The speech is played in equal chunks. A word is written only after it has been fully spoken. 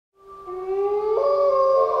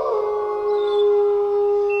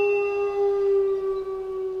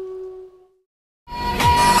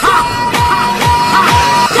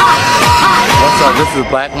is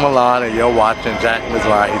Black Milan and you're watching Jack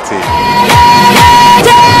Mizrahi TV.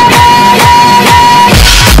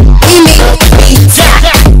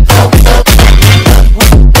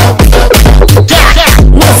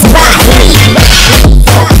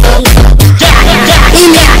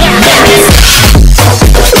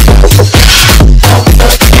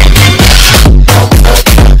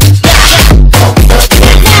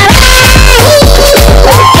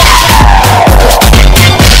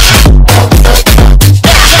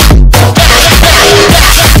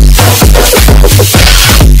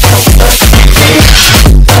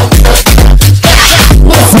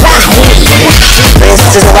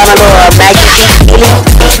 This is one of the magazine.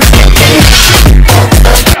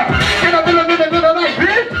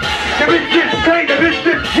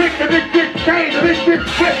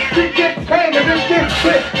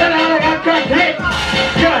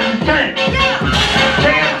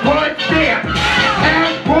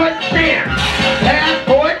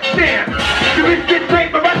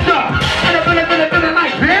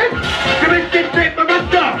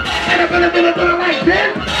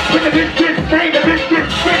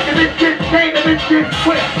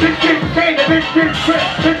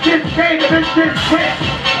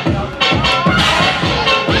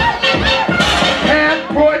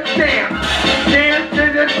 Passport stamp, dance to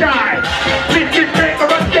the side. Biscuit straight from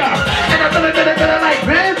Russia, and I'm gonna like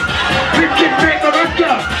this. Biscuit straight from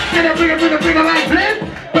Russia, and I'm gonna like this.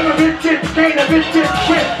 But a biscuit stain, a biscuit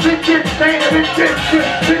quit, biscuit stain, a biscuit quit,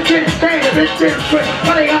 biscuit stain, a biscuit quit.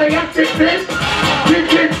 What I got this,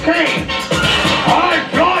 biscuit stain. I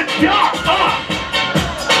don't jump up.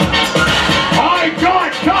 I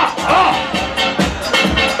don't jump up.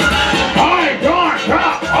 I don't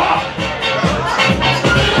jump up.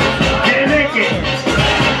 Get naked.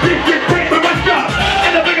 Biscuit straight from Russia,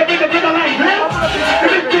 and I'm gonna like this. The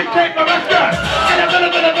biscuit straight from Russia, and I'm gonna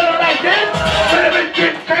like this. But a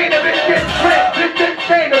biscuit stain, a biscuit quit, biscuit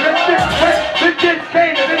stain, a biscuit quit, biscuit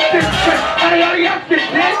stain, a biscuit quit. What I got this,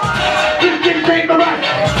 biscuit stain from Russia.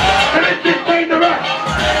 The biscuit stain the rush.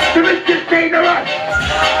 The biscuit stain the rush.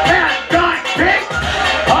 That's not big.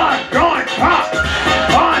 On, gone, top.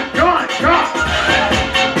 On, gone, top.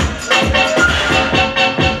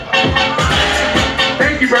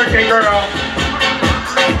 Thank you, birthday girl.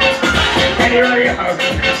 Anybody else?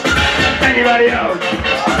 Anybody else?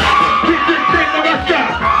 Biscuit stain the Russia.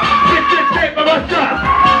 Biscuit stain the Russia.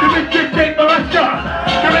 The biscuit stain the Russia.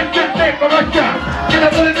 The biscuit stain the Russia. And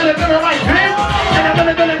I'm gonna like this. And I'm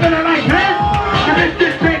gonna like this. The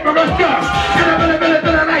biscuit straight from Russia. And I'm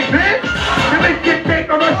gonna like this. The biscuit straight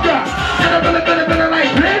from Russia. And I'm gonna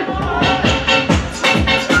like this.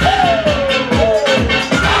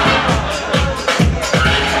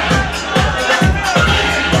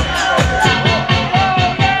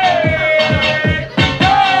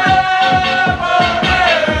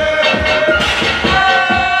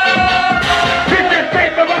 Biscuit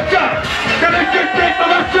straight from Russia. The biscuit straight from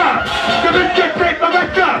Russia. The biscuit straight from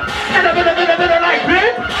Russia. And I'm gonna like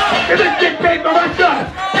this. The biscuit straight from Russia.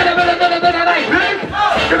 And I'm gonna like this.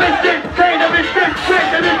 The biscuit straight, the biscuit straight,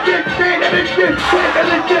 the biscuit straight, the biscuit straight, the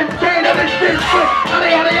biscuit straight, the biscuit straight. How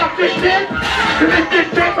y'all fit this? The biscuit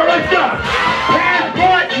straight from Russia.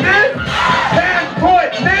 Passport this.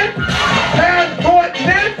 Passport this. Passport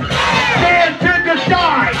this. Stand to the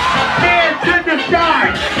side. Stand to the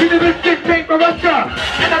side. The biscuit straight from Russia.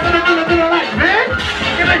 And I'm gonna like this.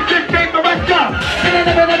 The biscuit straight from Russia. And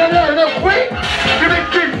I'm gonna quick. The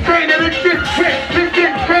biscuit straight, the biscuit straight,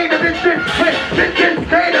 biscuit straight, the biscuit straight, biscuit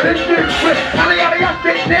straight, the biscuit straight. How y'all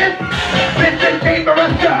fit this? Biscuit straight from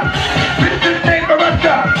Russia. Biscuit straight from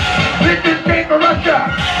Russia. Biscuit straight from Russia.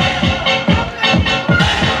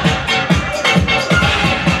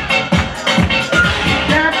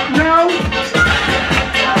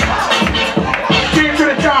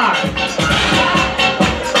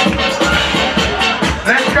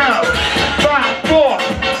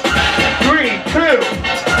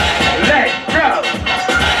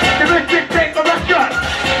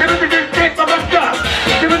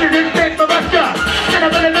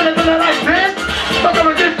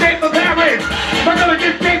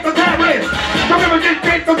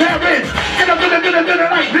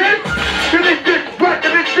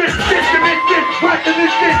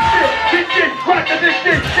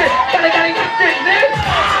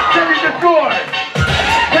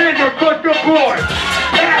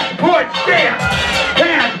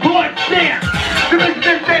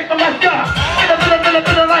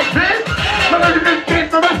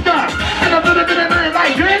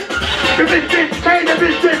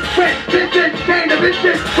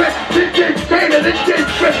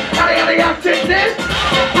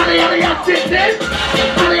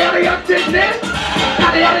 This?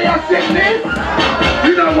 why y'all sitting this?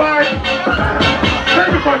 You know what? Let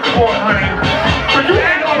me first of all, honey. But you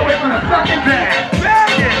ain't all the way from the fucking back.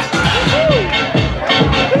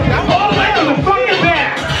 All the way from the fucking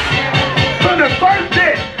back. From the first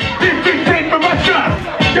hit, this shit came from Russia.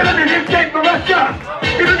 You look at this came from Russia.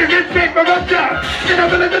 You look at this came from Russia. You know,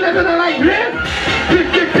 like this. This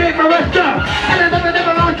shit came from Russia. And I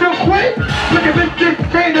never launched so quick. Look at this shit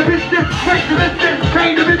came to this shit quick. This shit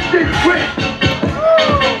came to this shit quick.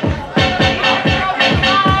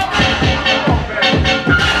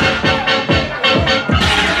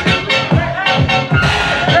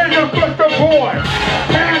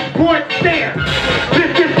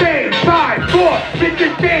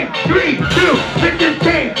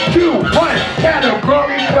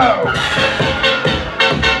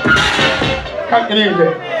 Easy.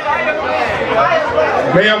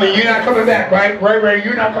 Naomi, you're not coming back, right? Ray,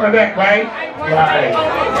 you're not coming back, right? Right.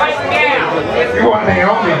 You want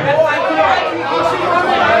Naomi.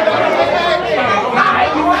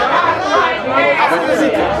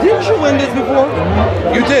 Didn't you win this before?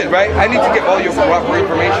 You did, right? I need to get all your proper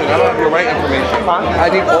information. I don't have your right information. I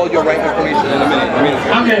need all your right information in a minute.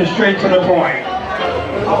 I'm getting straight to the point.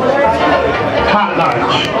 Hot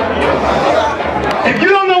lunch. If you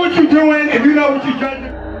don't know what you're doing, if you know what you're doing,